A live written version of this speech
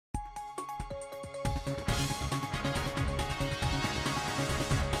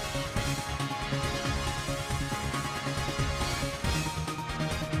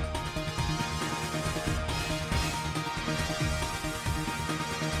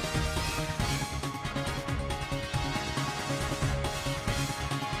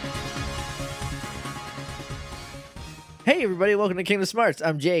Hey everybody, welcome to Kingdom Smarts.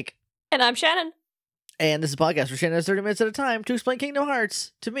 I'm Jake. And I'm Shannon. And this is a podcast where Shannon has 30 minutes at a time to explain Kingdom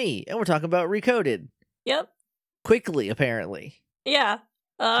Hearts to me. And we're talking about Recoded. Yep. Quickly, apparently. Yeah.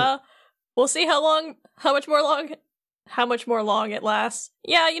 We'll see how much more long it lasts.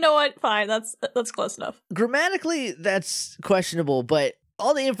 Yeah, you know what? Fine, that's close enough. Grammatically, that's questionable, but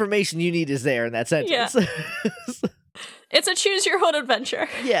all the information you need is there in that sentence. Yeah. It's a choose your own adventure.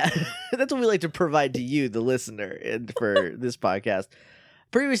 Yeah, that's what we like to provide to you, the listener, and for this podcast.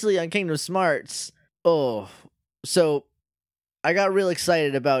 Previously on Kingdom Smarts, so I got real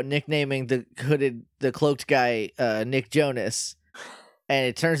excited about nicknaming the cloaked guy Nick Jonas, and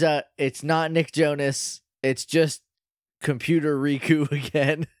it turns out it's not Nick Jonas. It's just Computer Riku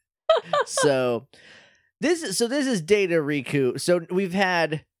again. So this is Data Riku. So we've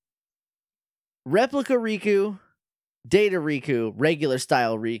had Replica Riku, Data Riku, regular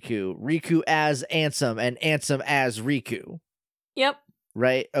style Riku, Riku as Ansem, and Ansem as Riku. Yep.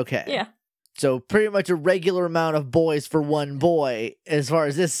 Right? Okay. Yeah. So pretty much a regular amount of boys for one boy as far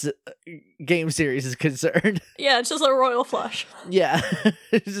as this game series is concerned. Yeah, it's just a royal flush. Yeah.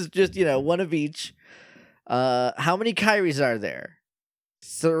 It's just, one of each. How many Kairis are there?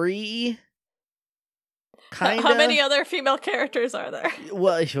 3? Kinda? How many other female characters are there?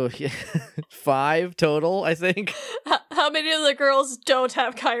 Well, 5 total, I think. How many of the girls don't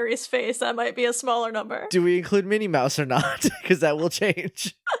have Kairi's face? That might be a smaller number. Do we include Minnie Mouse or not? Because that will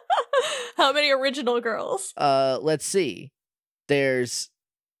change. How many original girls? Let's see. There's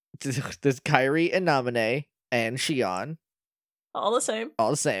Kairi and Naminé and Shion. All the same.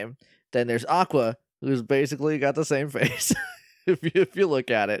 All the same. Then there's Aqua, who's basically got the same face, if you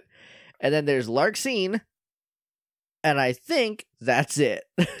look at it. And then there's Larxene. And I think that's it.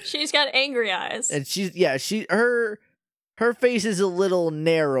 She's got angry eyes. And her face is a little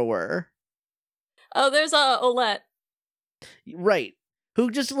narrower. Oh, there's Olette. Right. Who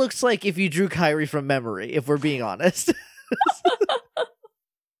just looks like if you drew Kairi from memory, if we're being honest.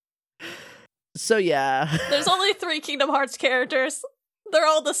 So yeah. There's only 3 Kingdom Hearts characters. They're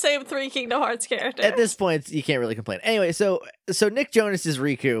all the same 3 Kingdom Hearts characters. At this point, you can't really complain. Anyway, so Nick Jonas is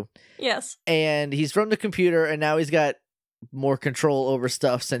Riku. Yes. And he's from the computer, and now he's got more control over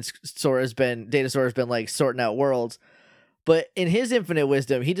stuff since Data Sora's been like sorting out worlds. But in his infinite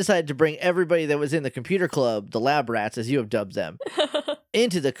wisdom, he decided to bring everybody that was in the computer club, the lab rats, as you have dubbed them,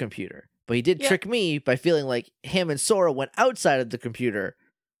 into the computer. But he did trick me by feeling like him and Sora went outside of the computer,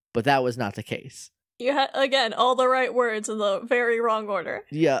 but that was not the case. You had, again, all the right words in the very wrong order.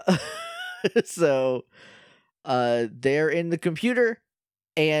 Yeah. So, they're in the computer,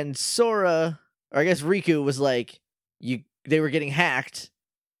 and Sora, or I guess Riku, was like, they were getting hacked,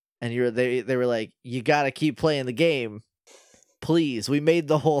 and they were like, you gotta keep playing the game. Please, we made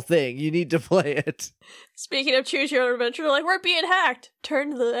the whole thing. You need to play it. Speaking of choose your own adventure, like, we're being hacked.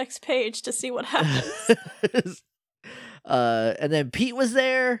 Turn to the next page to see what happens. And then Pete was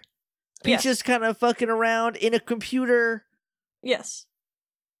there. Pete's just kind of fucking around in a computer. Yes.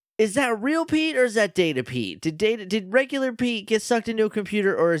 Is that real Pete or is that Data Pete? Did regular Pete get sucked into a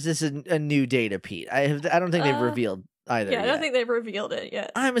computer, or is this a new Data Pete? I don't think they've revealed either. Yeah, I don't think they've revealed it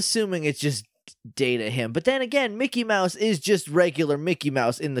yet. I'm assuming it's just Data him. But then again, Mickey Mouse is just regular Mickey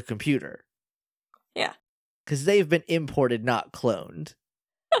Mouse in the computer. Yeah. Because they've been imported, not cloned.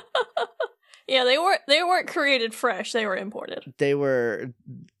 Yeah, they weren't created fresh. They were imported. They are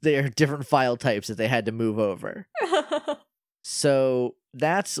different file types that they had to move over. So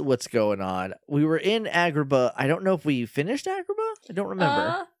that's what's going on. We were in Agrabah. I don't know if we finished Agrabah. I don't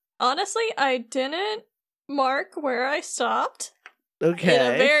remember. Honestly, I didn't mark where I stopped. Okay. In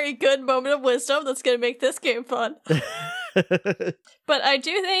a very good moment of wisdom that's going to make this game fun. But I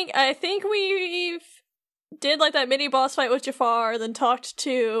think we did like that mini boss fight with Jafar, then talked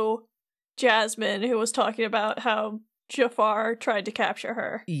to Jasmine, who was talking about how Jafar tried to capture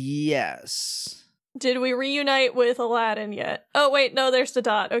her. Yes. Did we reunite with Aladdin yet? Oh, wait, no, there's the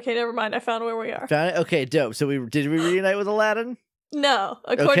dot. Okay, never mind. I found where we are. Found it? Okay, dope. So did we reunite with Aladdin? No,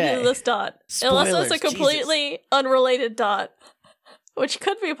 according to this dot. Spoilers, unless it's a completely unrelated dot. Which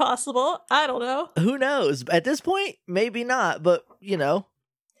could be possible. I don't know. Who knows? At this point, maybe not, but,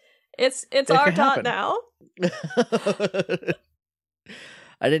 It's our dot now.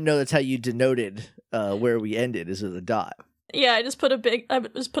 I didn't know that's how you denoted where we ended, is with a dot. Yeah, I just put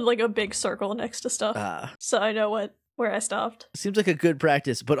like a big circle next to stuff. So I know where I stopped. Seems like a good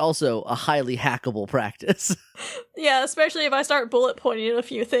practice, but also a highly hackable practice. Yeah, especially if I start bullet pointing a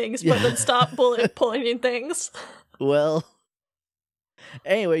few things, but then stop bullet pointing things. Well,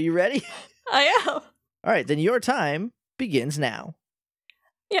 anyway, you ready? I am. All right, then your time begins now.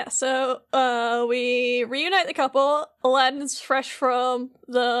 Yeah, so we reunite the couple. Aladdin's fresh from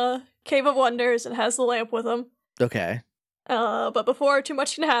the Cave of Wonders and has the lamp with him. Okay. But before too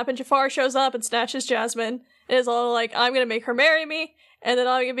much can happen, Jafar shows up and snatches Jasmine and is all like, I'm gonna make her marry me, and then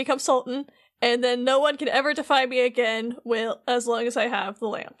I'm gonna become Sultan, and then no one can ever defy me again as long as I have the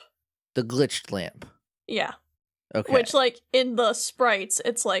lamp. The glitched lamp. Yeah. Okay. Which, like, in the sprites,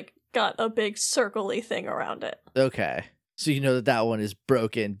 it's, like, got a big circle-y thing around it. Okay. So you know that one is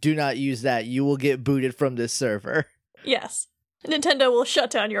broken. Do not use that. You will get booted from this server. Yes. Nintendo will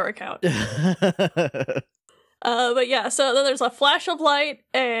shut down your account. But yeah, so then there's a flash of light,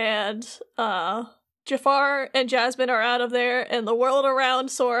 and Jafar and Jasmine are out of there, and the world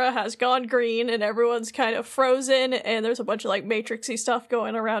around Sora has gone green, and everyone's kind of frozen, and there's a bunch of, like, Matrixy stuff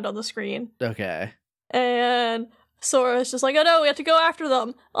going around on the screen. Okay. And Sora's just like, oh no, we have to go after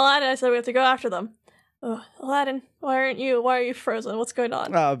them. Aladdin, I said we have to go after them. Oh, Aladdin, why are you frozen? What's going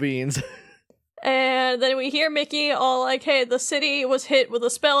on? Oh, beans. And then we hear Mickey all like, hey, the city was hit with a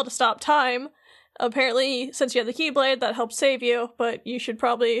spell to stop time. Apparently, since you have the Keyblade, that helps save you, but you should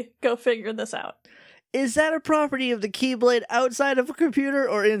probably go figure this out. Is that a property of the Keyblade outside of a computer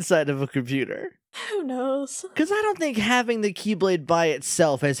or inside of a computer? Who knows? Because I don't think having the Keyblade by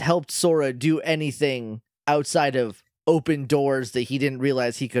itself has helped Sora do anything outside of open doors that he didn't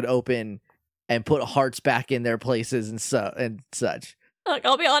realize he could open and put hearts back in their places and such. Look,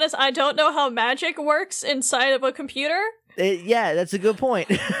 I'll be honest, I don't know how magic works inside of a computer. Yeah, that's a good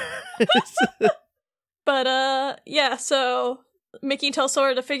point. But, yeah, so Mickey tells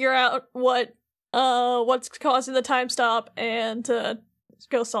Sora to figure out what's causing the time stop and to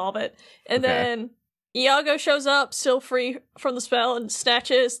go solve it. And then Iago shows up, still free from the spell, and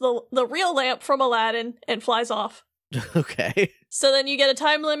snatches the real lamp from Aladdin and flies off. Okay. So then you get a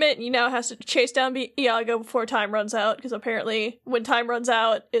time limit, and you now have to chase down Iago before time runs out, because apparently when time runs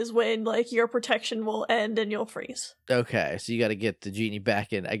out is when, like, your protection will end and you'll freeze. Okay, so you gotta get the genie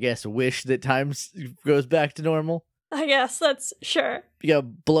back in. I guess wish that time goes back to normal? I guess, that's sure. You gotta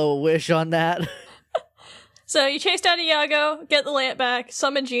blow a wish on that? So you chase down Iago, get the lamp back,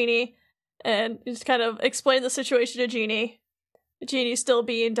 summon Genie, and just kind of explain the situation to Genie. Genie's still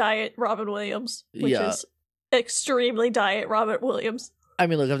being Diet Robin Williams, which is extremely Diet Robin Williams. I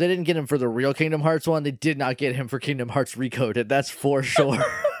mean, look, if they didn't get him for the real Kingdom Hearts one, they did not get him for Kingdom Hearts Recoded. That's for sure.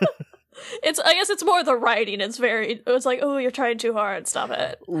 I guess it's more the writing. It's like, oh, you're trying too hard. Stop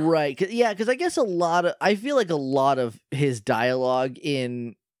it. Right. Yeah, because I guess I feel like a lot of his dialogue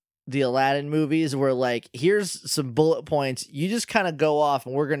in the Aladdin movies were like, here's some bullet points. You just kind of go off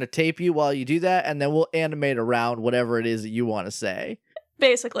and we're going to tape you while you do that. And then we'll animate around whatever it is that you want to say.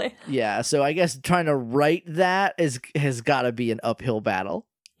 Basically. Yeah. So I guess trying to write that has got to be an uphill battle.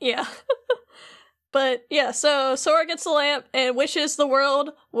 Yeah. But yeah, so Sora gets the lamp and wishes the world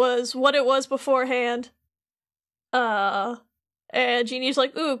was what it was beforehand. And Genie's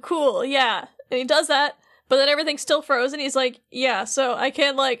like, ooh, cool, yeah. And he does that, but then everything's still frozen. He's like, yeah, so I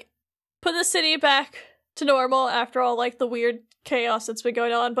can, like, put the city back to normal after all, like, the weird chaos that's been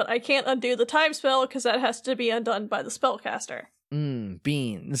going on, but I can't undo the time spell because that has to be undone by the spellcaster.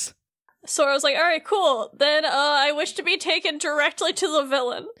 Beans. Sora's like, alright, cool. Then, I wish to be taken directly to the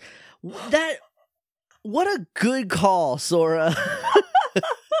villain. What a good call, Sora.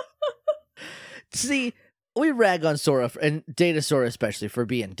 See, we rag on Sora, and Data Sora especially, for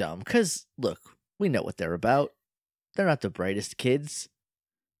being dumb. Because, look, we know what they're about. They're not the brightest kids.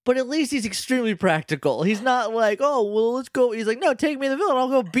 But at least he's extremely practical. He's not like, oh, well, let's go. He's like, no, take me to the villain. I'll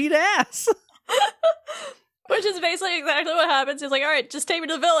go beat ass. Which is basically exactly what happens. He's like, all right, just take me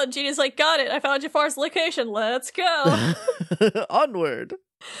to the villain. Genie's like, got it. I found Jafar's location. Let's go. Onward.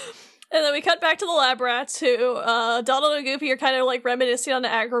 And then we cut back to the lab rats who, Donald and Goofy are kind of like reminiscing on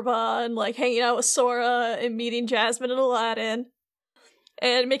Agrabah and like hanging out with Sora and meeting Jasmine and Aladdin.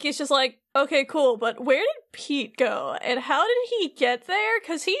 And Mickey's just like, okay, cool, but where did Pete go? And how did he get there?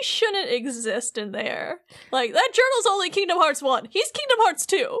 Because he shouldn't exist in there. Like, that journal's only Kingdom Hearts 1. He's Kingdom Hearts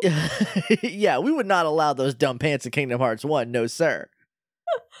 2. Yeah, we would not allow those dumb pants in Kingdom Hearts 1, no sir.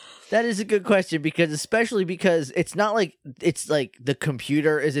 That is a good question, especially because it's not like it's like the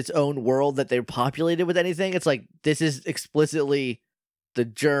computer is its own world that they're populated with anything. It's like this is explicitly the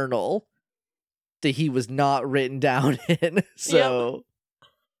journal that he was not written down in. So, yep.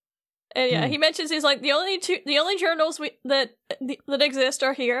 And yeah, he mentions he's like the only journals that exist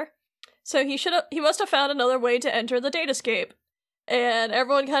are here. So he must have found another way to enter the datascape. And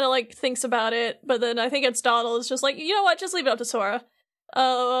everyone kind of like thinks about it, but then I think it's Donald is just like, you know what, just leave it up to Sora.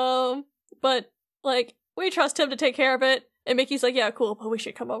 But, like, we trust him to take care of it, and Mickey's like, yeah, cool, but we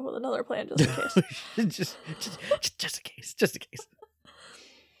should come up with another plan just in case. just in case.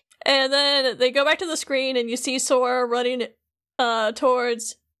 And then they go back to the screen, and you see Sora running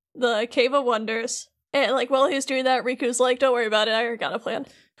towards the Cave of Wonders. And, like, while he's doing that, Riku's like, don't worry about it, I got a plan.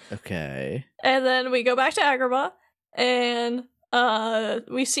 Okay. And then we go back to Agrabah, and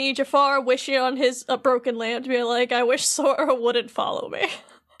we see Jafar wishing on his broken lamp to be like, I wish Sora wouldn't follow me.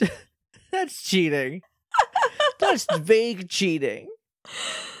 That's cheating. That's vague cheating.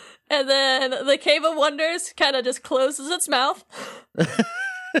 And then the Cave of Wonders kind of just closes its mouth.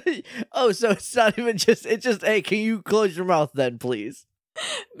 Oh, so it's not even just, it's just, hey, can you close your mouth then, please?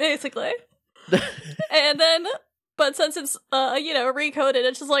 Basically. And then, but since it's, recoded,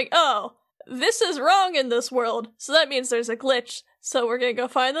 it's just like, oh, this is wrong in this world. So that means there's a glitch. So we're gonna go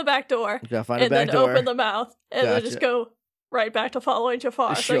find the back door. And then open the mouth. And then just go right back to following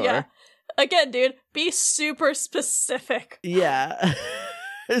Jafar. Sure. So yeah. Again, dude, be super specific. Yeah.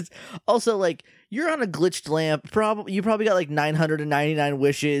 Also, like, you're on a glitched lamp. You probably got like 999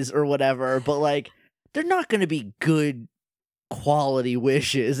 wishes or whatever, but like, they're not going to be good quality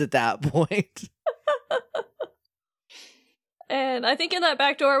wishes at that point. And I think in that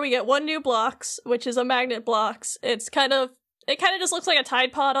back door we get one new blocks, which is a magnet blocks. It kind of just looks like a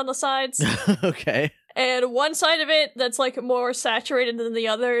Tide Pod on the sides. Okay. And one side of it that's like more saturated than the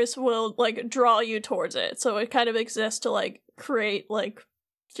others will like draw you towards it. So it kind of exists to like create like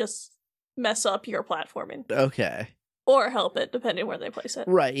just mess up your platforming. Okay. Or help it, depending where they place it.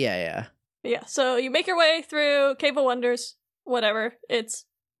 Right, yeah. Yeah, so you make your way through Cave of Wonders, whatever. It's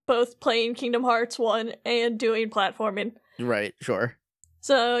both playing Kingdom Hearts 1 and doing platforming. Right, sure.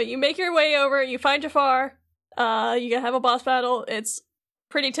 So you make your way over, you find Jafar, you can have a boss battle. It's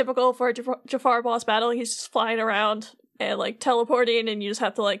pretty typical for a Jafar boss battle. He's just flying around and like teleporting, and you just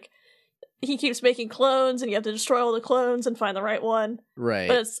have to like, he keeps making clones, and you have to destroy all the clones and find the right one. Right.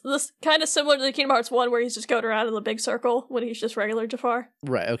 But it's this kind of similar to the Kingdom Hearts 1 where he's just going around in the big circle when he's just regular Jafar.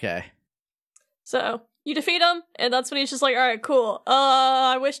 Right, okay. So you defeat him, and that's when he's just like, alright, cool.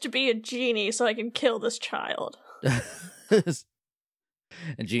 I wish to be a genie so I can kill this child.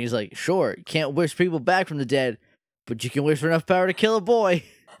 And Genie's like, sure, you can't wish people back from the dead, but you can wish for enough power to kill a boy.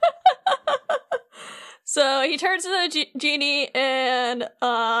 So he turns into a genie and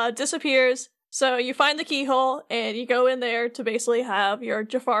disappears. So you find the keyhole, and you go in there to basically have your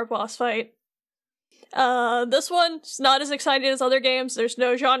Jafar boss fight. This one's not as exciting as other games. There's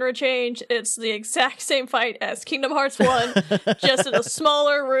no genre change. It's the exact same fight as Kingdom Hearts 1, just in a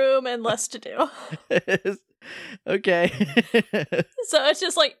smaller room and less to do. Okay. So it's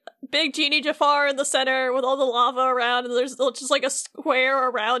just like big genie Jafar in the center with all the lava around, and there's just like a square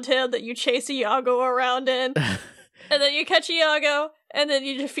around him that you chase Iago around in. And then you catch Iago, and then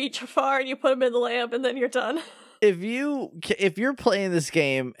you defeat Jafar, and you put him in the lamp, and then you're done. If you're playing this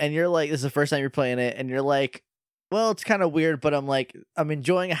game and you're like, this is the first time you're playing it, and you're like, well, it's kind of weird, but I'm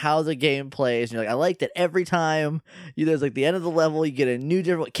enjoying how the game plays. And you're like, I like that every time there's like the end of the level, you get a new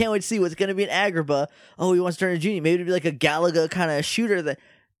different. Can't wait to see what's going to be in Agrabah. Oh, he wants to turn a genie. Maybe it'd be like a Galaga kind of shooter. That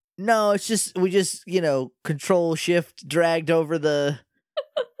no, it's just we just control shift dragged over the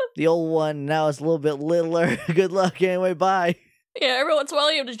old one. Now it's a little bit littler. Good luck anyway. Bye. Yeah, every once in a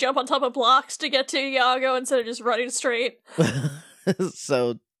while you have to jump on top of blocks to get to Iago instead of just running straight.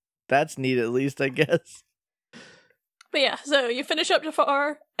 So that's neat, at least, I guess. But yeah, so you finish up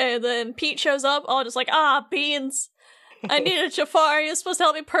Jafar, and then Pete shows up, all just like, beans. I needed Jafar, he was supposed to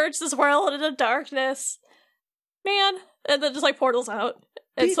help me purge this world into darkness. Man. And then just like portals out.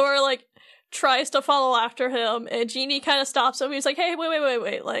 And Sora like tries to follow after him, and Genie kind of stops him. He's like, hey,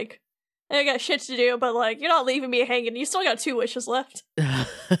 wait, like, I got shit to do, but like, you're not leaving me hanging. You still got 2 wishes left.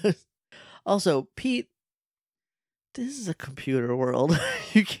 Also, Pete, this is a computer world.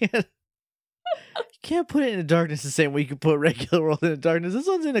 You can't put it in darkness the same way you can put regular world in darkness. This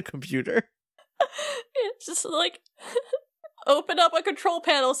one's in a computer. It's just like open up a control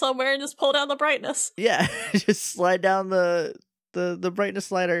panel somewhere and just pull down the brightness. Yeah, just slide down the brightness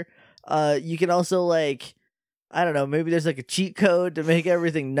slider. You can also like, I don't know, maybe there's like a cheat code to make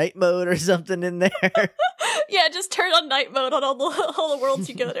everything night mode or something in there. Yeah, just turn on night mode on all the worlds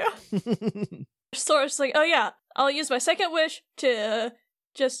you go to. Sora's like, oh yeah, I'll use my second wish to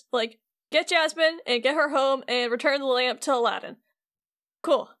just like get Jasmine and get her home and return the lamp to Aladdin.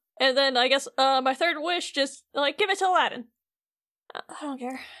 Cool. And then I guess my third wish, just like give it to Aladdin. I don't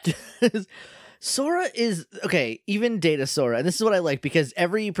care. Sora is okay, even Data Sora, and this is what I like because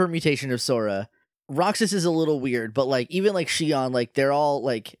every permutation of Sora, Roxas is a little weird, but like even like Xion, like they're all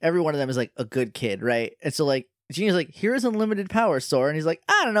like every one of them is like a good kid, right? And so like Genie's like, here's unlimited power, Sora, and he's like,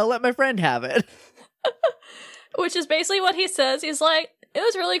 I don't know, let my friend have it. Which is basically what he says. He's like, it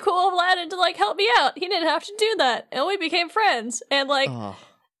was really cool of Aladdin to like help me out. He didn't have to do that, and we became friends. And like,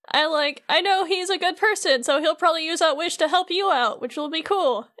 I know he's a good person, so he'll probably use that wish to help you out, which will be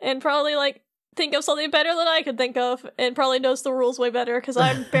cool, and probably, like, think of something better than I could think of, and probably knows the rules way better, because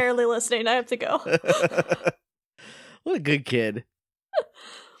I'm barely listening, I have to go. What a good kid.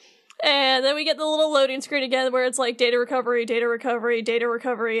 And then we get the little loading screen again, where it's like, data recovery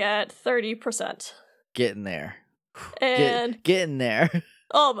at 30%. Getting there. And getting there.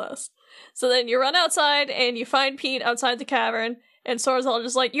 Almost. So then you run outside, and you find Pete outside the cavern, and Sora's all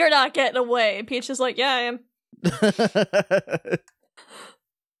just like, you're not getting away. And Pete's just like, yeah, I am.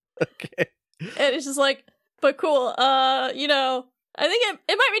 Okay. And it's just like, but cool, you know, I think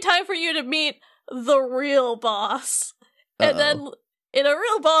it might be time for you to meet the real boss. And then, in a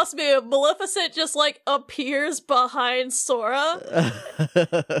real boss move, Maleficent just, like, appears behind Sora.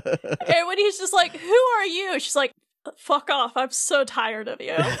 And when he's just like, who are you? She's like, fuck off, I'm so tired of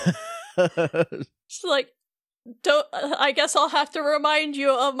you. She's like, I guess I'll have to remind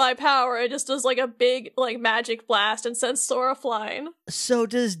you of my power. It just does, like, a big, like, magic blast and sends Sora flying. So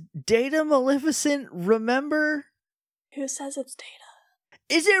does Data Maleficent remember? Who says it's Data?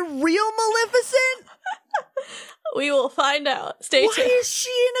 Is it real Maleficent? We will find out. Stay tuned. Why is she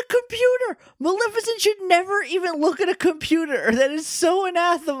in a computer? Maleficent should never even look at a computer. That is so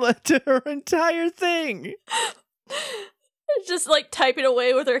anathema to her entire thing. Just like typing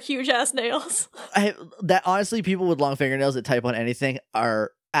away with her huge ass nails. That honestly, people with long fingernails that type on anything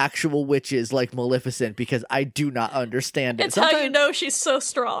are actual witches like Maleficent, because I do not understand it. It's how you know she's so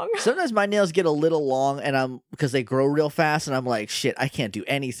strong. Sometimes my nails get a little long, and because they grow real fast, and I'm like, shit, I can't do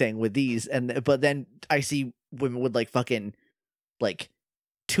anything with these. But then I see women with like fucking like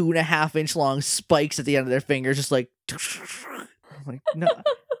 2.5 inch long spikes at the end of their fingers, just like, I'm like, no,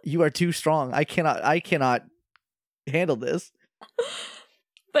 you are too strong. I cannot handle this.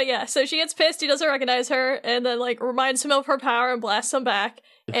 But yeah, so she gets pissed, he doesn't recognize her, and then like reminds him of her power and blasts him back,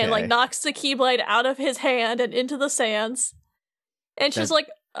 and like knocks the Keyblade out of his hand and into the sands. And she's like,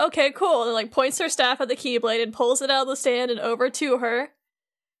 okay, cool, and like points her staff at the Keyblade and pulls it out of the sand and over to her.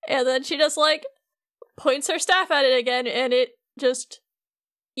 And then she just like points her staff at it again, and it just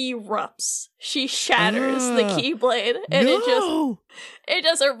erupts. She shatters the Keyblade, and it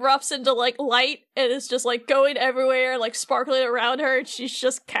just erupts into like light, and it's just like going everywhere, like sparkling around her, and she's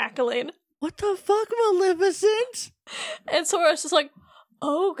just cackling. What the fuck, Maleficent? And Sora's just like,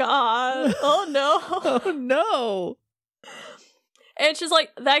 oh god, oh no. Oh no. And she's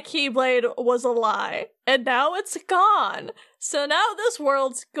like, that Keyblade was a lie, and now it's gone. So now this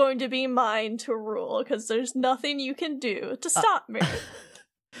world's going to be mine to rule, because there's nothing you can do to stop me.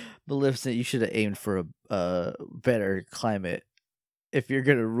 Maleficent, you should have aimed for a better climate. If you're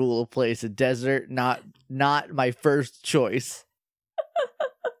gonna rule a place, a desert, not my first choice.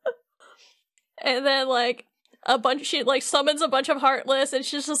 And then like she like summons a bunch of Heartless, and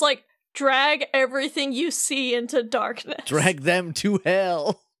she's just like, drag everything you see into darkness. Drag them to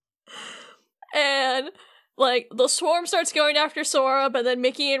hell. And like the swarm starts going after Sora, but then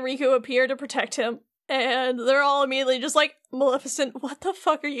Mickey and Riku appear to protect him. And they're all immediately just like, Maleficent, what the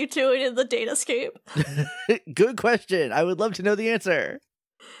fuck are you doing in the datascape? Good question. I would love to know the answer.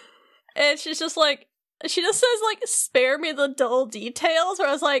 And she's just like, she just says like, spare me the dull details. Where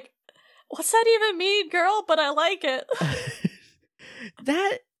I was like, what's that even mean, girl? But I like it.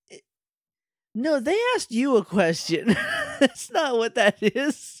 No, they asked you a question. That's not what that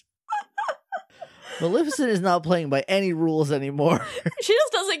is. Maleficent is not playing by any rules anymore. She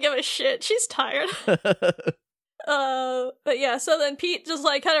just doesn't give a shit. She's tired. But yeah, so then Pete just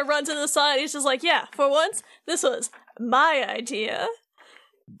like kind of runs to the side. He's just like, yeah, for once, this was my idea.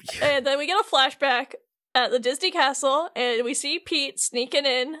 And then we get a flashback at the Disney Castle, and we see Pete sneaking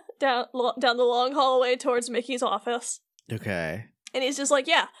in down the long hallway towards Mickey's office. Okay. And he's just like,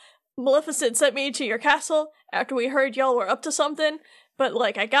 yeah, Maleficent sent me to your castle after we heard y'all were up to something, but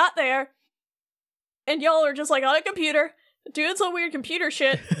like I got there, and y'all are just like on a computer, doing some weird computer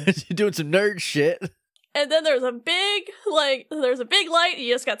shit. Doing some nerd shit. And then there's a big light, and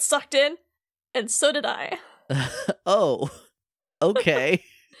you just got sucked in, and so did I. Oh. Okay.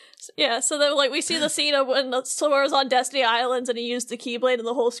 Yeah, so then like we see the scene of when Sora's on Destiny Islands and he used the Keyblade and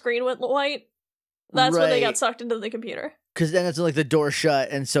the whole screen went white. That's when they got sucked into the computer. Because then it's like the door shut,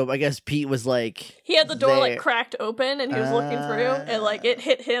 and so I guess Pete was like... He had the door like cracked open, and he was looking through, and like it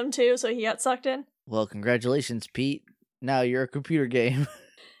hit him too, so he got sucked in. Well, congratulations, Pete. Now you're a computer game.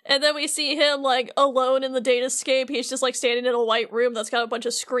 And then we see him like alone in the datascape. He's just like standing in a white room that's got a bunch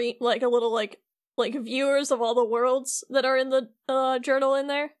of like a little like viewers of all the worlds that are in the journal in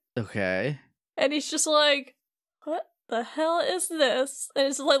there. Okay. And he's just like, what the hell is this? And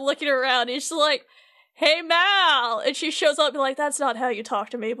he's like looking around. He's just like, "Hey, Mal!" And she shows up and like, "That's not how you talk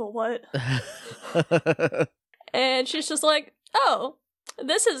to me, but what?" And she's just like, "Oh,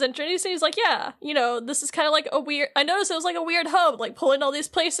 this is interesting." He's like, "Yeah, this is kind of like a weird, I noticed it was like a weird hub, like pulling all these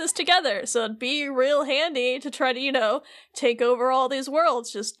places together. So it'd be real handy to try to, take over all these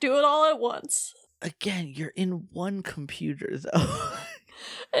worlds. Just do it all at once." Again, you're in one computer, though.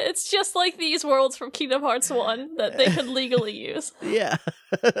 It's just like these worlds from Kingdom Hearts 1 that they could legally use. Yeah.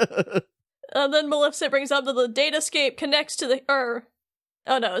 And then Maleficent brings up that the datascape connects to the,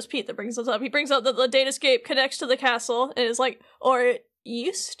 oh no, it's Pete that brings this up. He brings up that the datascape connects to the castle, and is like, or it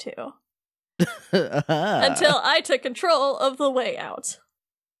used to. Until I took control of the way out.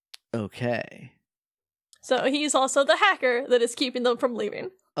 Okay. So he's also the hacker that is keeping them from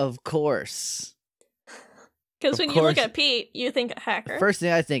leaving. Of course. Because when you look at Pete, you think a hacker. The first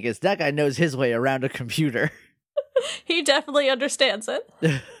thing I think is that guy knows his way around a computer. He definitely understands it.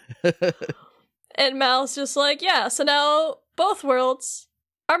 And Mal's just like, yeah, so now both worlds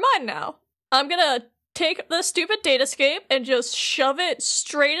are mine now. I'm gonna take the stupid datascape and just shove it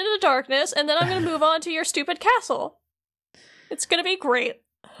straight into darkness, and then I'm gonna move on to your stupid castle. It's gonna be great.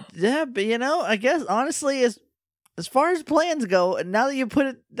 Yeah, but I guess honestly, as far as plans go, now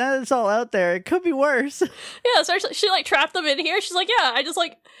that it's all out there, it could be worse. Yeah, so she trapped them in here. She's like, yeah,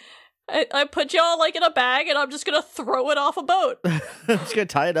 I put y'all like in a bag, and I'm just gonna throw it off a boat. I'm just gonna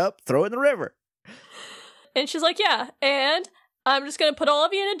tie it up, throw it in the river. And she's like, yeah, and I'm just gonna put all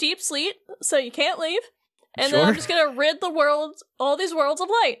of you in a deep sleep, so you can't leave. And then I'm just gonna rid all these worlds of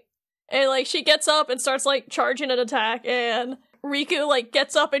light. And she gets up and starts charging an attack, and Riku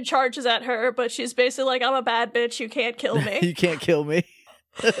gets up and charges at her, but she's basically like, I'm a bad bitch, you can't kill me. You can't kill me.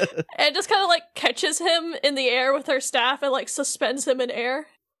 And just kind of catches him in the air with her staff and suspends him in air.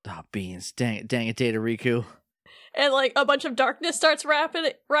 Oh, beans. Dang it, Data Riku. And a bunch of darkness starts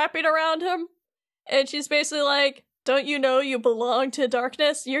wrapping around him. And she's basically like, don't you know you belong to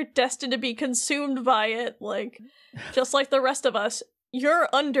darkness? You're destined to be consumed by it, just like the rest of us. You're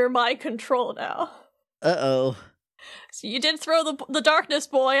under my control now. Uh-oh. So you did throw the darkness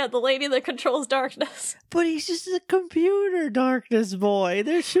boy at the lady that controls darkness. But he's just a computer darkness boy.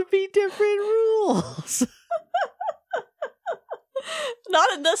 There should be different rules.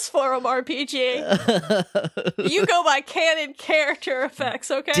 Not in this forum RPG. You go by canon character effects,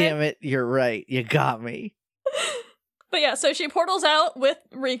 okay? Damn it, you're right. You got me. But yeah, so she portals out with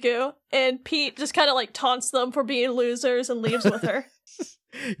Riku, and Pete just kind of taunts them for being losers and leaves with her.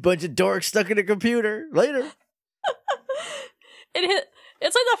 Bunch of dorks stuck in a computer. Later.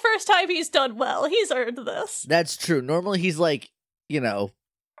 It's the first time he's done well. He's earned this. That's true. Normally he's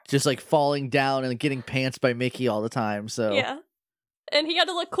just falling down and getting pants by Mickey all the time, so. Yeah. And he had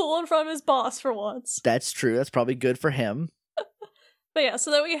to look cool in front of his boss for once. That's true. That's probably good for him. But yeah,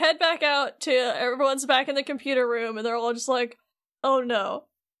 so then we head back out to everyone's back in the computer room, and they're all just like, oh no.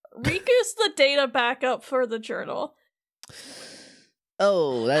 Riku's the data backup for the journal.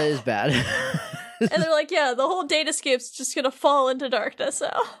 Oh, that is bad. And they're like, yeah, the whole datascape's just gonna fall into darkness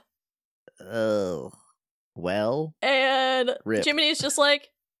now. Oh. Well. And Rip. Jiminy's just like,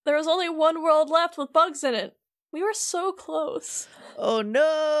 there was only one world left with bugs in it. We were so close. Oh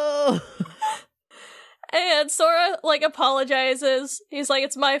no! And Sora, apologizes. He's like,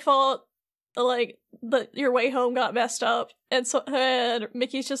 it's my fault. Your way home got messed up. And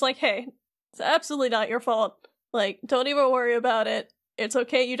Mickey's just like, hey, it's absolutely not your fault. Don't even worry about it. It's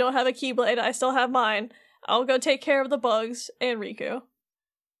okay, you don't have a Keyblade. I still have mine. I'll go take care of the bugs and Riku.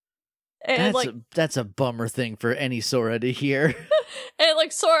 And that's a bummer thing for any Sora to hear.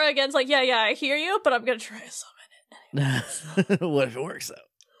 And Sora again's like, yeah, I hear you, but I'm gonna try to summon it. What if it works though?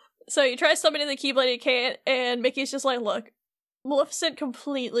 So you try summoning the Keyblade, he can't, and Mickey's just like, look, Maleficent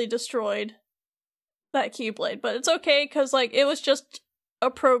completely destroyed that Keyblade, but it's okay, because, it was just a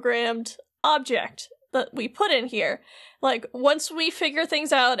programmed object that we put in here. Once we figure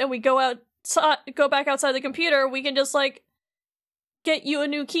things out and we go back outside the computer, we can just, get you a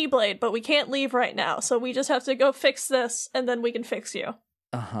new Keyblade, but we can't leave right now, so we just have to go fix this, and then we can fix you.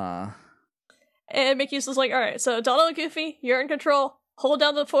 Uh-huh. And Mickey's just like, alright, so Donald and Goofy, you're in control. Hold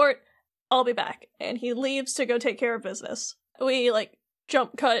down the fort, I'll be back. And he leaves to go take care of business. We,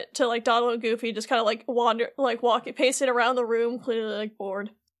 jump cut to, Donald and Goofy just kind of, wander, pacing around the room, clearly,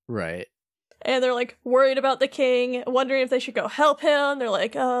 bored. Right. And they're, worried about the king, wondering if they should go help him. They're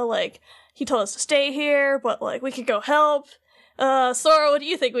like, he told us to stay here, but, we could go help. Sora, what do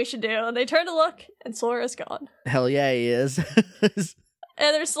you think we should do? And they turn to look, and Sora's gone. Hell yeah, he is. And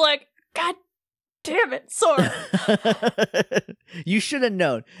they're just like, God damn it, Sora. You should have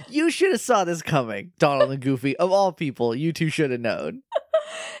known. You should have saw this coming, Donald and Goofy. Of all people, you two should have known.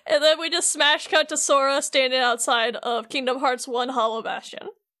 And then we just smash cut to Sora standing outside of Kingdom Hearts 1 Hollow Bastion.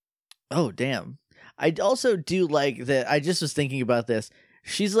 Oh, damn. I also do like that. I just was thinking about this.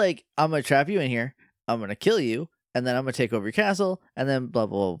 She's like, I'm going to trap you in here. I'm going to kill you. And then I'm going to take over your castle. And then blah,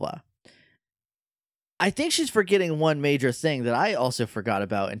 blah, blah, blah. I think she's forgetting one major thing that I also forgot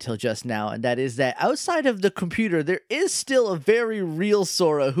about until just now. And that is that outside of the computer, there is still a very real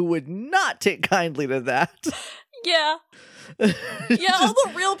Sora who would not take kindly to that. Yeah. Yeah, all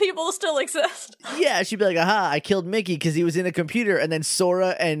the real people still exist. Yeah, she'd be like, aha, I killed Mickey because he was in a computer, and then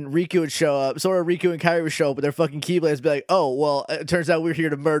Sora and Riku would show up. Sora, Riku, and Kairi would show up with their fucking Keyblades, be like, oh, well, it turns out we're here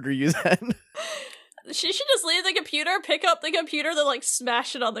to murder you then. She should just leave the computer, pick up the computer, then, like,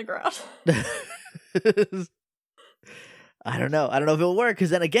 smash it on the ground. I don't know if it'll work, because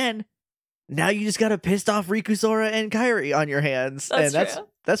then again, now you just got a pissed off Riku, Sora, and Kairi on your hands.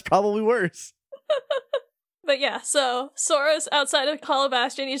 That's probably worse. But yeah, so Sora's outside of Hollow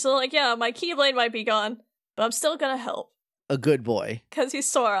Bastion. He's like, yeah, my Keyblade might be gone, but I'm still gonna help. A good boy. Because he's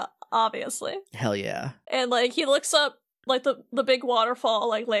Sora, obviously. Hell yeah. And, like, he looks up, like, the big waterfall,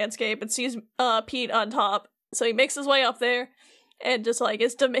 like, landscape and sees Pete on top. So he makes his way up there and just, like,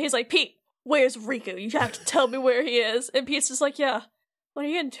 he's like, Pete, where's Riku? You have to tell me where he is. And Pete's just like, yeah, what are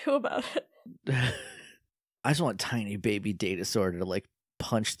you gonna do about it? I just want tiny baby Datasaur to, like,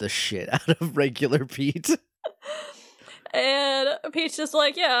 punch the shit out of regular Pete. And Pete's just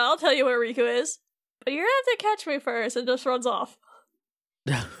like, yeah, I'll tell you where Riku is, but you're gonna have to catch me first, and just runs off.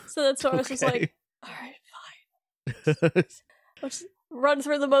 So then Sora's just like, alright, fine. Let's run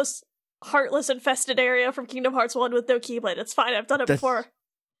through the most heartless infested area from Kingdom Hearts 1 with no Keyblade. It's fine, I've done it before.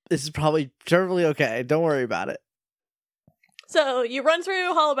 This is probably terribly okay. Don't worry about it. So you run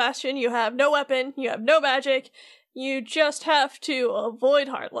through Hollow Bastion, you have no weapon, you have no magic, you just have to avoid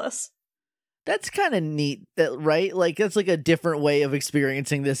Heartless. That's kind of neat, right? Like, that's like a different way of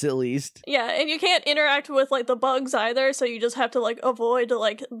experiencing this, at least. Yeah, and you can't interact with, like, the bugs either, so you just have to, like, avoid,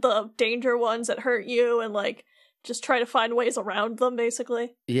 like, the danger ones that hurt you and, like, just try to find ways around them,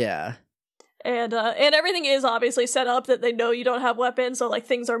 basically. Yeah. And everything is obviously set up that they know you don't have weapons, so, like,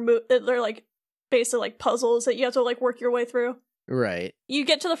 things are, they're, like, basically, like, puzzles that you have to, like, work your way through. Right. You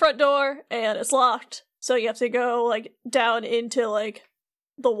get to the front door, and it's locked, so you have to go, like, down into, like,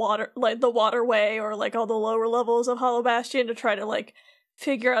 the waterway or, like, all the lower levels of Hollow Bastion to try to, like,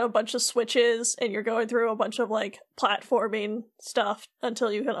 figure out a bunch of switches, and you're going through a bunch of, like, platforming stuff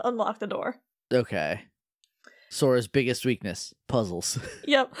until you can unlock the door. Okay. Sora's biggest weakness, puzzles.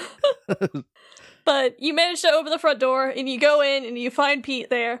 Yep. But you manage to open the front door, and you go in, and you find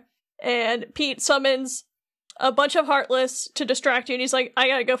Pete there, and Pete summons a bunch of Heartless to distract you, and he's like, I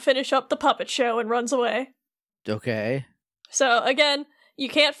gotta go finish up the puppet show, and runs away. Okay. So, again, you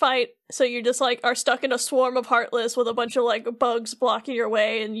can't fight, so you just, like, are stuck in a swarm of Heartless with a bunch of, like, bugs blocking your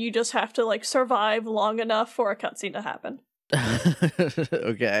way, and you just have to, like, survive long enough for a cutscene to happen.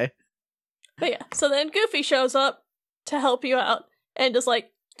 Okay. But yeah, so then Goofy shows up to help you out, and just,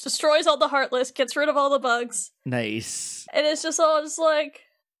 like, destroys all the Heartless, gets rid of all the bugs. Nice. And it's just all just like,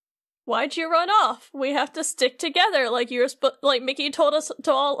 why'd you run off? We have to stick together. Like, like, Mickey told us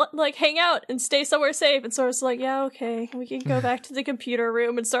to all, like, hang out and stay somewhere safe. And Sora's like, yeah, okay, we can go back to the computer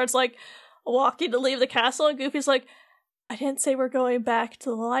room, and starts, like, walking to leave the castle. And Goofy's like, I didn't say we're going back to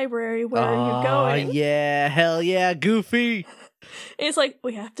the library. Where are you going? Oh, yeah, hell yeah, Goofy. And he's like,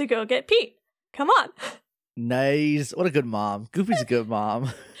 we have to go get Pete. Come on. Nice. What a good mom. Goofy's a good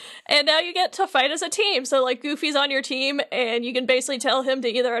mom. And now you get to fight as a team. So, like, Goofy's on your team, and you can basically tell him to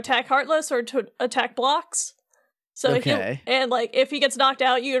either attack Heartless or to attack blocks. So okay. If he gets knocked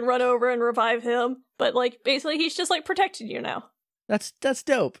out, you can run over and revive him. But, like, basically he's just, like, protecting you now. That's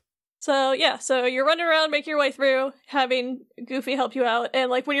dope. So, yeah, so you're running around, making your way through, having Goofy help you out. And,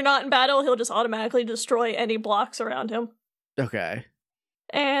 like, when you're not in battle, he'll just automatically destroy any blocks around him. Okay.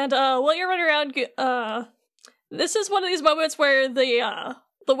 And, while you're running around, this is one of these moments where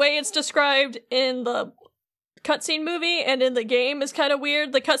the way it's described in the cutscene movie and in the game is kind of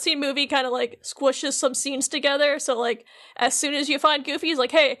weird. The cutscene movie kind of, like, squishes some scenes together, so, like, as soon as you find Goofy, he's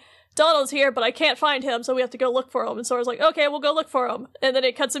like, hey, Donald's here, but I can't find him, so we have to go look for him. And Sora's like, okay, we'll go look for him. And then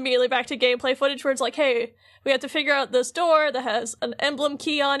it cuts immediately back to gameplay footage where it's like, hey, we have to figure out this door that has an emblem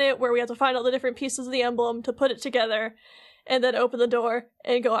key on it, where we have to find all the different pieces of the emblem to put it together, and then open the door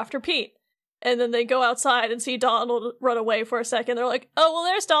and go after Pete. And then they go outside and see Donald run away for a second. They're like, oh, well,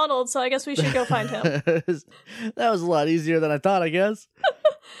 there's Donald, so I guess we should go find him. That was a lot easier than I thought, I guess.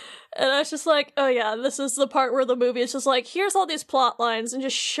 And I was just like, oh yeah, this is the part where the movie is just like, here's all these plot lines, and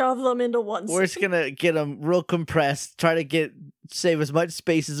just shove them into one scene. We're just gonna get them real compressed, try to save as much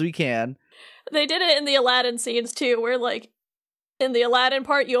space as we can. They did it in the Aladdin scenes, too, where, like, in the Aladdin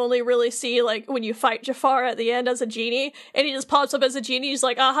part, you only really see, like, when you fight Jafar at the end as a genie, and he just pops up as a genie. He's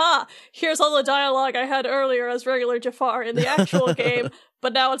like, aha, here's all the dialogue I had earlier as regular Jafar in the actual game,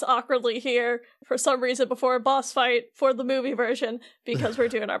 but now it's awkwardly here for some reason before a boss fight for the movie version, because we're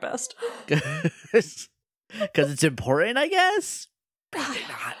doing our best. Because it's important, I guess? Probably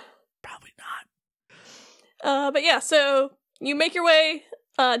not. But yeah, so you make your way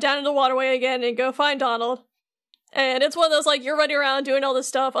down into the waterway again and go find Donald. And it's one of those, like, you're running around doing all this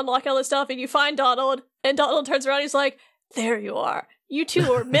stuff, unlocking all this stuff, and you find Donald, and Donald turns around and he's like, there you are. You two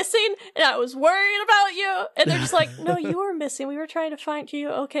were missing, and I was worried about you. And they're just like, no, you were missing. We were trying to find you.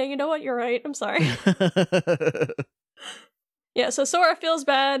 Okay, you know what? You're right. I'm sorry. Yeah, so Sora feels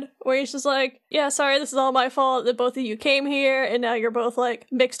bad, where he's just like, yeah, sorry, this is all my fault that both of you came here, and now you're both, like,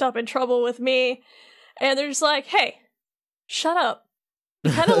 mixed up in trouble with me. And they're just like, hey, shut up.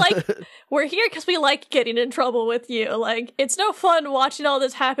 Kind of like, we're here because we like getting in trouble with you. Like, it's no fun watching all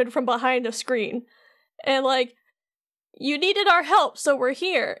this happen from behind a screen. And, like, you needed our help, so we're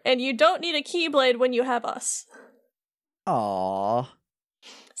here. And you don't need a Keyblade when you have us. Aww.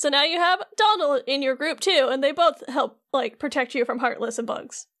 So now you have Donald in your group, too, and they both help, like, protect you from Heartless and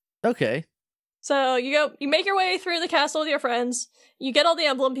bugs. Okay. So you make your way through the castle with your friends, you get all the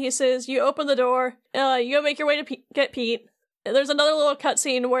emblem pieces, you open the door, you go make your way to get Pete. There's another little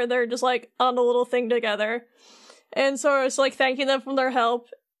cutscene where they're just, like, on a little thing together. And Sora's, like, thanking them for their help.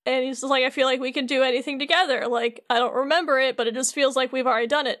 And he's just like, I feel like we can do anything together. Like, I don't remember it, but it just feels like we've already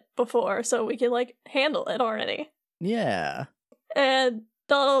done it before, so we can, like, handle it already. Yeah. And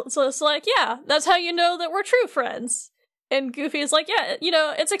Donald's just like, yeah, that's how you know that we're true friends. And Goofy's like, yeah, you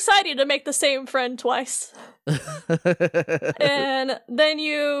know, it's exciting to make the same friend twice. And then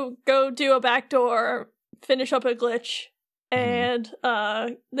you go do a backdoor, finish up a glitch. And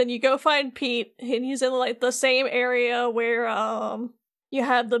then you go find Pete, and he's in, like, the same area where you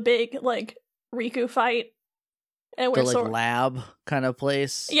have the big, like, Riku fight. And where the, like, lab kind of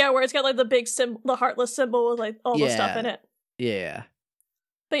place? Yeah, where it's got, like, the big the Heartless symbol with, like, all the stuff in it. Yeah.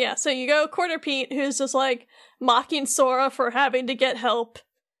 But yeah, so you go corner Pete, who's just, like, mocking Sora for having to get help,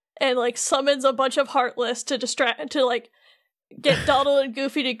 and, like, summons a bunch of Heartless to, like, get Donald and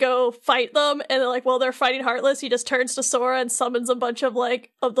Goofy to go fight them, and then, like, while they're fighting Heartless, he just turns to Sora and summons a bunch of,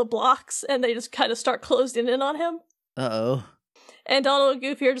 like, of the blocks, and they just kind of start closing in on him. Uh-oh. And Donald and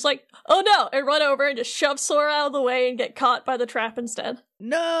Goofy are just like, oh no, and run over and just shove Sora out of the way and get caught by the trap instead.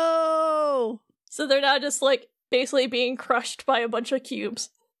 No! So they're now just, like, basically being crushed by a bunch of cubes.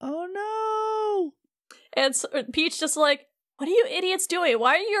 Oh no! And so Peach just like, what are you idiots doing?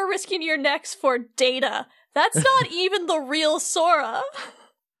 Why are you risking your necks for Data? That's not even the real Sora.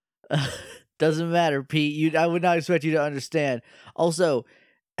 Doesn't matter, Pete. I would not expect you to understand. Also,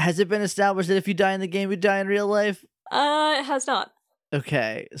 has it been established that if you die in the game, you die in real life? It has not.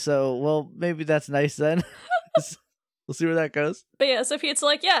 Okay, so, well, maybe that's nice then. We'll see where that goes. But yeah, so Pete's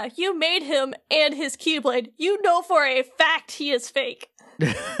like, yeah, you made him and his Keyblade. You know for a fact he is fake.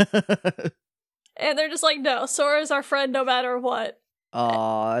 And they're just like, no, Sora's our friend no matter what.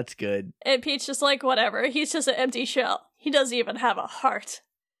 Aw, that's good. And Pete's just like, whatever, he's just an empty shell. He doesn't even have a heart.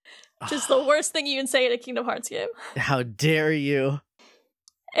 Which is the worst thing you can say in a Kingdom Hearts game. How dare you?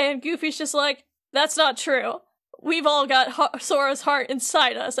 And Goofy's just like, that's not true. We've all got Sora's heart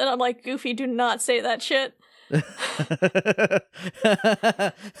inside us. And I'm like, Goofy, do not say that shit.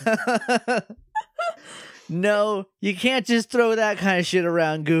 No, you can't just throw that kind of shit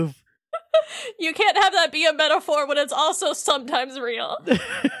around, Goof. You can't have that be a metaphor when it's also sometimes real.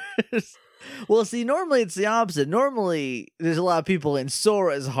 Well, see, normally it's the opposite. Normally, there's a lot of people in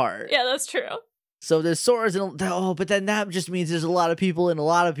Sora's heart. Yeah, that's true. So there's Sora's in... Oh, but then that just means there's a lot of people in a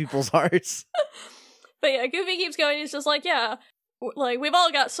lot of people's hearts. But yeah, Goofy keeps going. He's just like, yeah, like, we've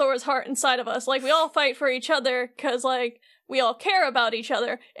all got Sora's heart inside of us. Like, we all fight for each other because, like, we all care about each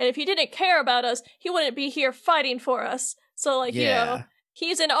other. And if he didn't care about us, he wouldn't be here fighting for us. So, like, you know,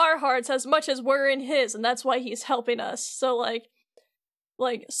 he's in our hearts as much as we're in his, and that's why he's helping us. So, like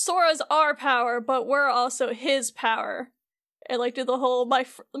Sora's our power, but we're also his power. And, like, do the whole,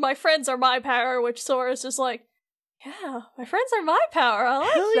 my friends are my power, which Sora's just like, yeah, my friends are my power. I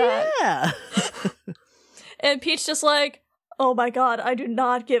like Hell that. Yeah. And Peach just like, oh my god, I do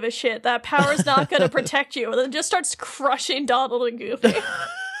not give a shit. That power's not gonna protect you. And then just starts crushing Donald and Goofy.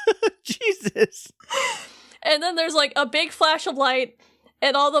 Jesus. And then there's, like, a big flash of light,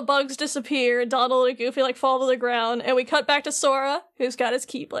 and all the bugs disappear, and Donald and Goofy, like, fall to the ground, and we cut back to Sora, who's got his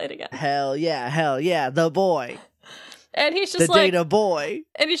Keyblade again. Hell yeah, the boy. And he's just the like... Data boy.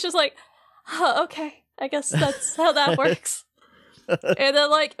 And he's just like, oh, okay, I guess that's how that works. And then,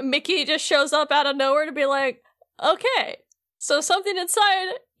 like, Mickey just shows up out of nowhere to be like, okay, So something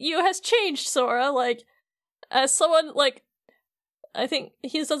inside you has changed, Sora. Like, as someone, like, I think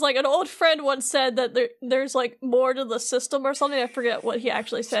he says, like, an old friend once said that there's, like, more to the system or something. I forget what he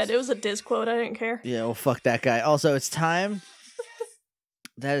actually said. It was a Diz quote. I didn't care. Yeah, well, fuck that guy. Also, it's time.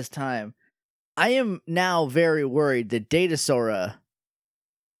 That is time. I am now very worried that Data Sora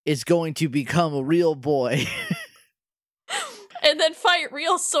is going to become a real boy. And then fight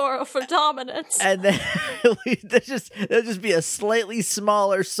real Sora for dominance. And then there'll just be a slightly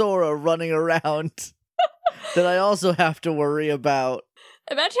smaller Sora running around that I also have to worry about.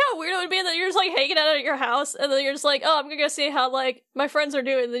 Imagine how weird it would be that you're just, like, hanging out at your house, and then you're just like, oh, I'm gonna go see how, like, my friends are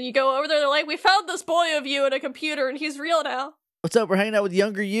doing. And then you go over there, they're like, we found this boy of you in a computer, and he's real now. What's up? We're hanging out with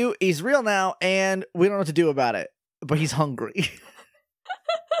younger you. He's real now, and we don't know what to do about it. But he's hungry.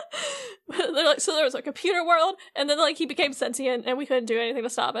 They're like, so there was a computer world, and then, like, he became sentient, and we couldn't do anything to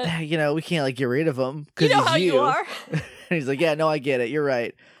stop it. You know, we can't, like, get rid of him. You know how you are. And he's like, yeah, no, I get it. You're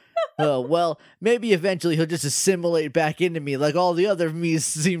right. Oh, well, maybe eventually he'll just assimilate back into me like all the other me's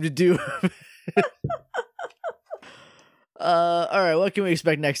seem to do. All right, what can we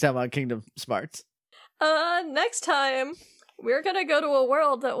expect next time on Kingdom Smarts? Next time, we're gonna go to a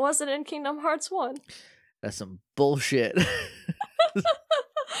world that wasn't in Kingdom Hearts 1. That's some bullshit.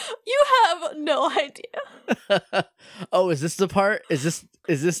 You have no idea. Oh, is this the part? Is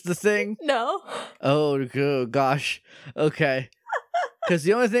this the thing? No. Oh, gosh. Okay. Because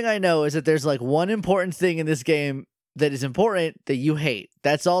the only thing I know is that there's like one important thing in this game that is important that you hate.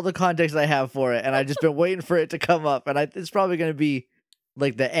 That's all the context I have for it, and I've just been waiting for it to come up, and it's probably going to be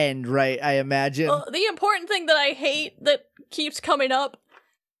like the end, right? I imagine. Well, the important thing that I hate that keeps coming up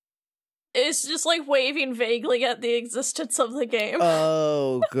is just, like, waving vaguely at the existence of the game.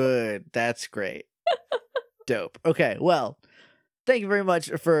 Oh, good. That's great. Dope. Okay, well, thank you very much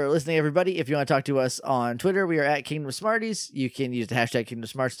for listening, everybody. If you want to talk to us on Twitter, we are at Kingdom Smarties. You can use the hashtag Kingdom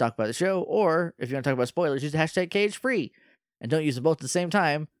Smarts to talk about the show, or if you want to talk about spoilers, use the hashtag CageFree. And don't use them both at the same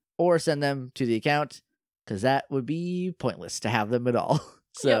time, or send them to the account, because that would be pointless to have them at all.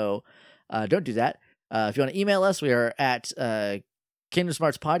 So don't do that. If you want to email us, we are at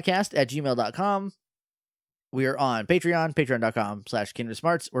KingdomSmartsPodcast@gmail.com. We are on Patreon,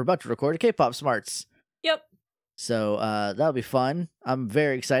 patreon.com/KingdomSmarts. We're about to record a K-pop Smarts. Yep. So that'll be fun. I'm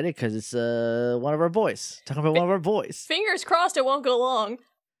very excited because it's one of our boys. Talking about one of our boys. Fingers crossed it won't go long,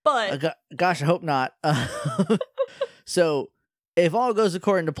 but... gosh, I hope not. So if all goes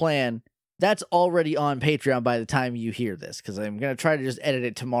according to plan, that's already on Patreon by the time you hear this, because I'm going to try to just edit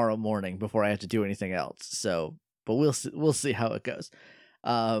it tomorrow morning before I have to do anything else. So, but we'll see how it goes.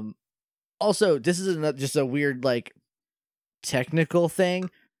 Also, this is just a weird, like, technical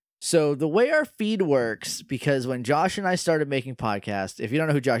thing. So the way our feed works, because when Josh and I started making podcasts, if you don't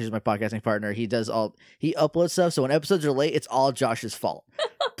know who Josh is, my podcasting partner, he uploads stuff. So when episodes are late, it's all Josh's fault.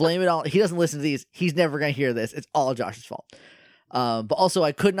 Blame it all. He doesn't listen to these. He's never going to hear this. It's all Josh's fault. But also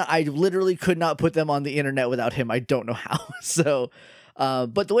I literally could not put them on the internet without him. I don't know how. So,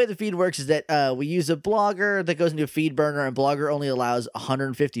 but the way the feed works is that, we use a Blogger that goes into a feed burner, and Blogger only allows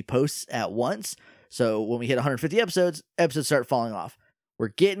 150 posts at once. So when we hit 150 episodes start falling off. We're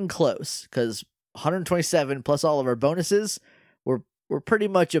getting close, because 127 plus all of our bonuses, we're pretty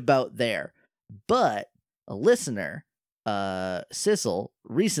much about there. But a listener, Sissel,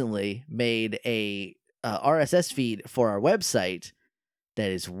 recently made a RSS feed for our website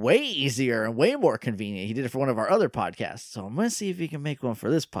that is way easier and way more convenient. He did it for one of our other podcasts. So I'm going to see if he can make one for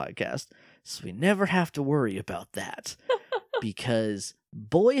this podcast, so we never have to worry about that. Because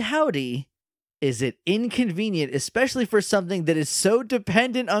boy howdy, is it inconvenient, especially for something that is so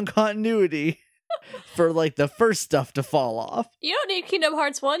dependent on continuity, for like the first stuff to fall off. You don't need Kingdom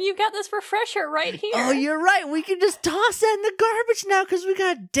Hearts 1. You've got this refresher right here. Oh, you're right. We can just toss that in the garbage now because we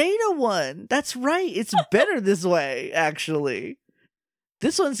got Data 1. That's right. It's better this way, actually.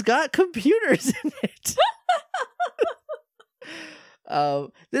 This one's got computers in it.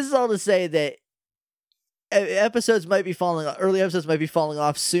 This is all to say that early episodes might be falling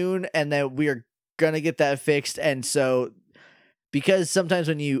off soon, and then we are gonna get that fixed. And so, because sometimes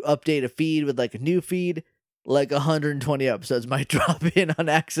when you update a feed with like a new feed, like 120 episodes might drop in on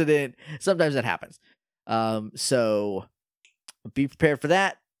accident. Sometimes that happens. So be prepared for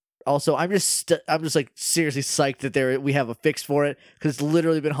that. Also, I'm just like seriously psyched that we have a fix for it, because it's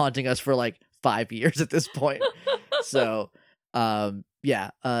literally been haunting us for like 5 years at this point. So, yeah.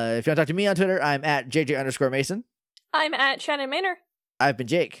 If you want to talk to me on Twitter, I'm at JJ_Mason. I'm at Shannon Maynor. I've been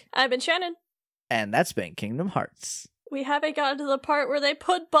Jake. I've been Shannon. And that's been Kingdom Hearts. We haven't gotten to the part where they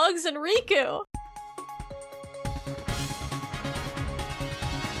put bugs in Riku.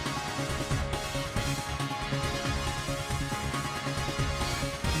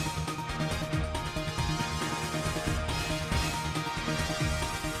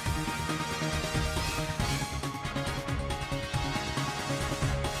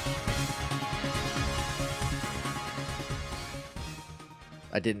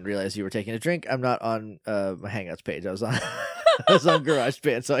 I didn't realize you were taking a drink. I'm not on my Hangouts page. I was on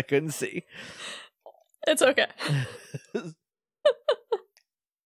GarageBand, so I couldn't see. It's okay.